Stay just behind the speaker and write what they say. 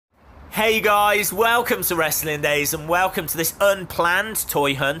Hey guys, welcome to Wrestling Days and welcome to this unplanned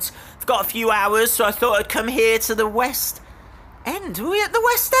toy hunt. I've got a few hours, so I thought I'd come here to the West End. Are we at the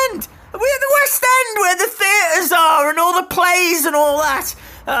West End? Are we at the West End where the theatres are and all the plays and all that?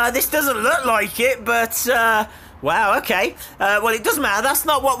 This doesn't look like it, but wow, okay. Well, it doesn't matter. That's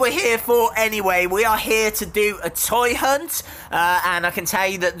not what we're here for anyway. We are here to do a toy hunt, and I can tell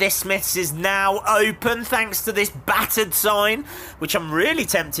you that this Smith's is now open thanks to this battered sign, which I'm really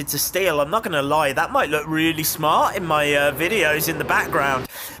tempted to steal. I'm not going to lie. That might look really smart in my videos in the background.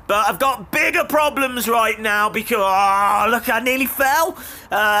 But I've got bigger problems right now because, oh, look, I nearly fell.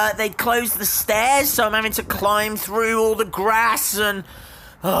 They'd closed the stairs, so I'm having to climb through all the grass and...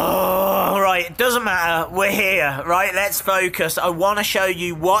 Oh, right, it doesn't matter, we're here, right, let's focus. I want to show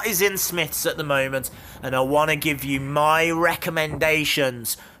you what is in Smith's at the moment, and I want to give you my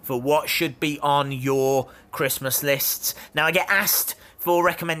recommendations for what should be on your Christmas lists. Now, I get asked for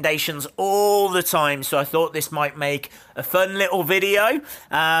recommendations all the time, so I thought this might make a fun little video.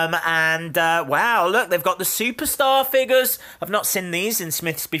 Wow, look, they've got the superstar figures. I've not seen these in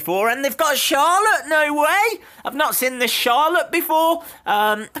Smith's before, and they've got Charlotte. No way, I've not seen this Charlotte before. Look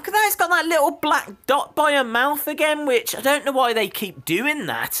at that, it's got that little black dot by her mouth again, which I don't know why they keep doing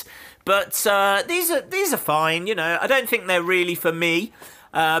that, but these are fine. You know, I don't think they're really for me.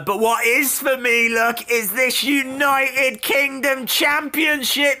 But what is for me, look, is this United Kingdom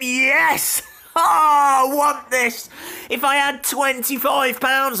Championship. Yes! Oh, I want this. If I had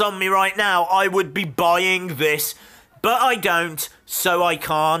 £25 on me right now, I would be buying this. But I don't, so I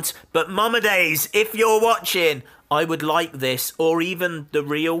can't. But Mama Daze, if you're watching, I would like this, or even the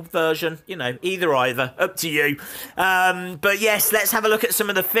real version, you know, either, up to you. But yes, let's have a look at some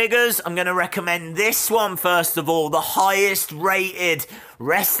of the figures. I'm going to recommend this one first of all. The highest rated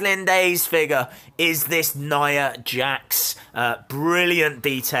Wrestling Days figure is this Nia Jax. Brilliant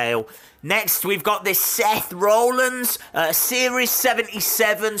detail. Next, we've got this Seth Rollins, Series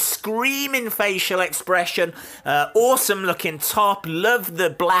 77, screaming facial expression, awesome looking top, love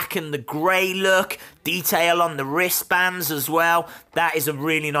the black and the grey look, detail on the wristbands as well. That is a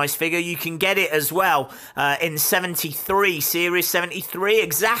really nice figure. You can get it as well in 73, Series 73,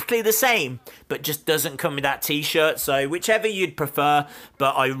 exactly the same, but just doesn't come with that t-shirt, so whichever you'd prefer,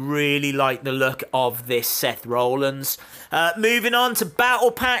 but I really like the look of this Seth Rollins. Moving on to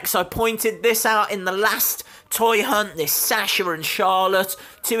Battle Packs, I pointed this out in the last toy hunt, this Sasha and Charlotte,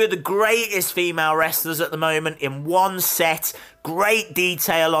 two of the greatest female wrestlers at the moment in one set. Great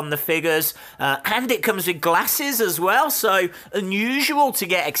detail on the figures, and it comes with glasses as well, so unusual to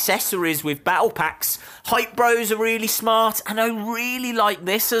get accessories with battle packs. Hype Bros are really smart, and I really like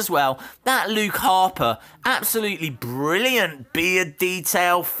this as well. That Luke Harper, absolutely brilliant beard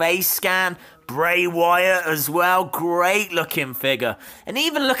detail, face scan. Bray Wyatt as well, great looking figure. And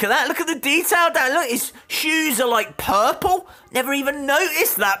even look at that, look at the detail down, look, his shoes are like purple. Never even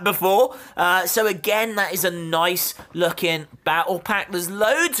noticed that before. So again, that is a nice looking battle pack. There's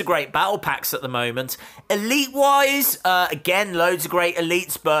loads of great battle packs at the moment. Elite wise, again, loads of great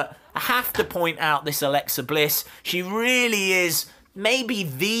elites, but I have to point out this Alexa Bliss. She really is maybe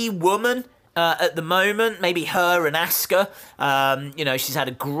the woman at the moment, maybe her and Asuka. You know, she's had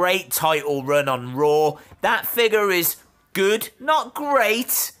a great title run on Raw. That figure is good, not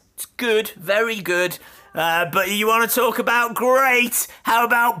great. It's good, very good. But you want to talk about great? How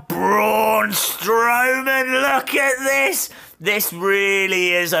about Braun Strowman? Look at this. This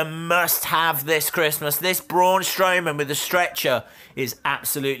really is a must-have this Christmas. This Braun Strowman with a stretcher is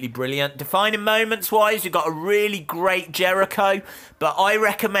absolutely brilliant. Defining moments-wise, you've got a really great Jericho, but I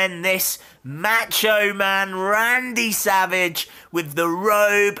recommend this Macho Man Randy Savage with the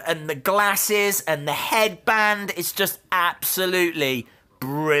robe and the glasses and the headband. It's just absolutely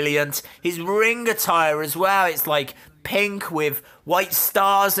brilliant. His ring attire as well, it's like pink with white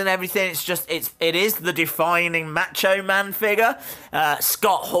stars and everything. It's just, it is the defining Macho Man figure.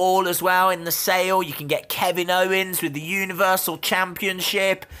 Scott Hall as well in the sale. You can get Kevin Owens with the Universal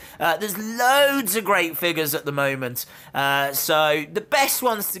Championship. There's loads of great figures at the moment. So the best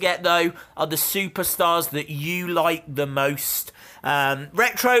ones to get though are the superstars that you like the most.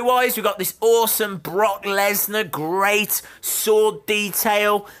 Retro wise, we've got this awesome Brock Lesnar, great sword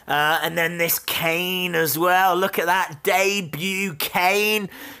detail, and then this Kane as well. Look at that debut Kane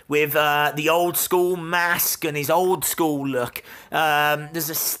with the old school mask and his old school look. There's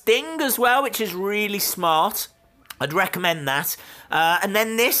a Sting as well, which is really smart. I'd recommend that. And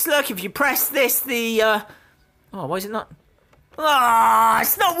then this, look, if you press this, oh, why is it not? Ah, oh,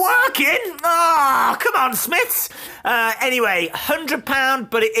 it's not working. Ah, oh, come on, Smiths. Anyway, £100,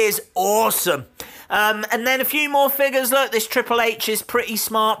 but it is awesome. And then a few more figures. Look, this Triple H is pretty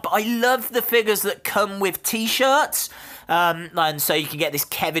smart, but I love the figures that come with t-shirts. And so you can get this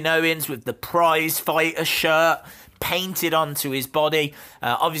Kevin Owens with the prize fighter shirt painted onto his body.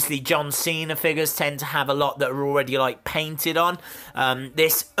 Obviously, John Cena figures tend to have a lot that are already like painted on.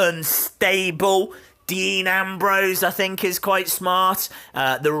 This unstable Dean Ambrose, I think, is quite smart.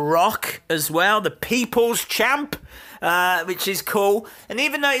 The Rock as well, the People's Champ, which is cool. And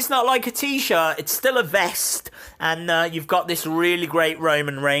even though it's not like a t-shirt, it's still a vest. And you've got this really great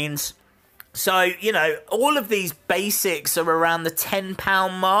Roman Reigns. So, you know, all of these basics are around the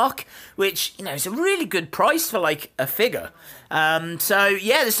 £10 mark, which, you know, is a really good price for, like, a figure. So,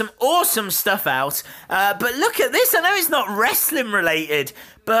 yeah, there's some awesome stuff out. But look at this. I know it's not wrestling related,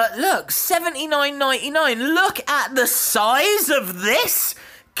 but look, $79.99. Look at the size of this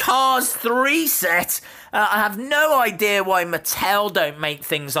Cars 3 set. I have no idea why Mattel don't make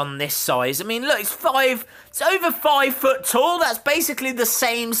things on this size. I mean, look, it's over 5 foot tall. That's basically the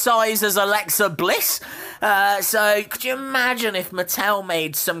same size as Alexa Bliss. So could you imagine if Mattel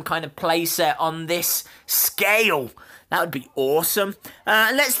made some kind of playset on this scale? That would be awesome.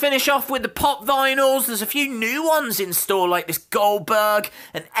 And let's finish off with the pop vinyls. There's a few new ones in store, like this Goldberg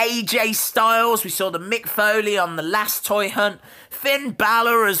and AJ Styles. We saw the Mick Foley on the last Toy Hunt. Finn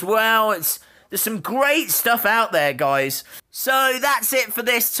Balor as well. There's some great stuff out there, guys. So that's it for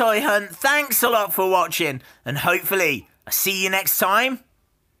this Toy Hunt. Thanks a lot for watching, and hopefully I'll see you next time.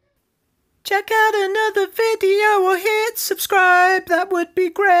 Check out another video or hit subscribe, that would be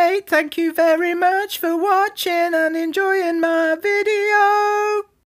great. Thank you very much for watching and enjoying my video.